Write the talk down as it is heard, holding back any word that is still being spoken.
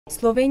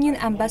Slovenian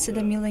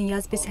Ambassador Milan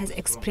Yazbis has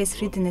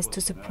expressed readiness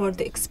to support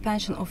the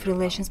expansion of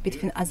relations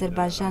between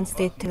Azerbaijan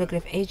State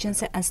Telegraph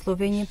Agency and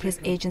Slovenian press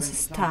agency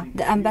STA.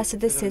 The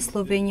ambassador says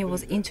Slovenia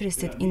was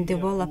interested in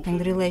developing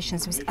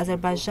relations with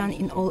Azerbaijan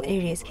in all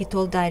areas, he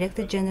told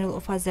Director General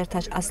of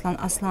AzerTAC Aslan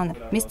Aslanov.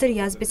 Mr.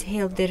 Yazbis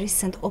hailed the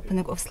recent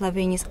opening of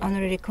Slovenia's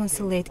honorary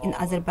consulate in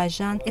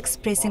Azerbaijan,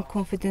 expressing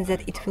confidence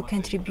that it will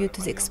contribute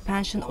to the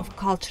expansion of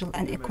cultural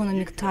and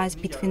economic ties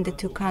between the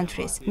two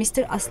countries.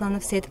 Mr.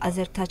 Aslanov said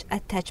AzerTAC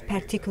attached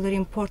particular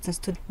importance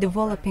to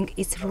developing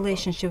its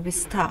relationship with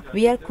STA.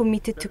 We are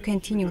committed to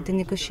continue the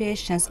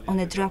negotiations on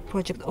a draft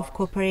project of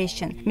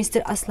cooperation.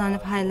 Mr.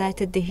 Aslanov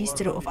highlighted the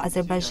history of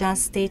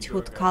Azerbaijan's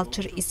statehood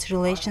culture, its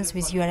relations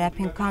with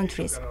European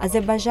countries.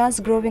 Azerbaijan's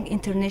growing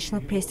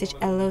international prestige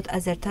allowed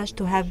AzerTAC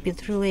to have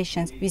built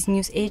relations with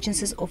news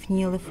agencies of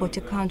nearly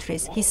 40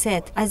 countries. He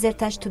said,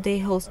 AzerTAC today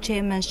holds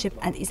chairmanship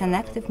and is an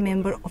active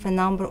member of a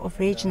number of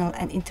regional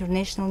and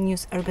international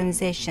news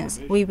organizations.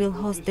 We will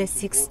host the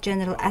 6th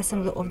General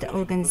Assembly of the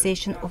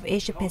Organization of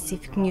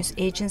Asia-Pacific News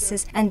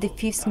Agencies and the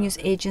 5th News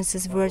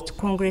Agencies World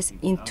Congress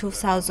in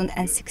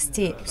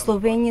 2016.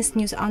 Slovenia's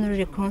News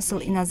Honorary Consul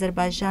in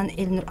Azerbaijan,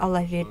 Elnur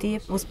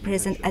Allahverdiyev, was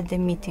present at the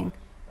meeting.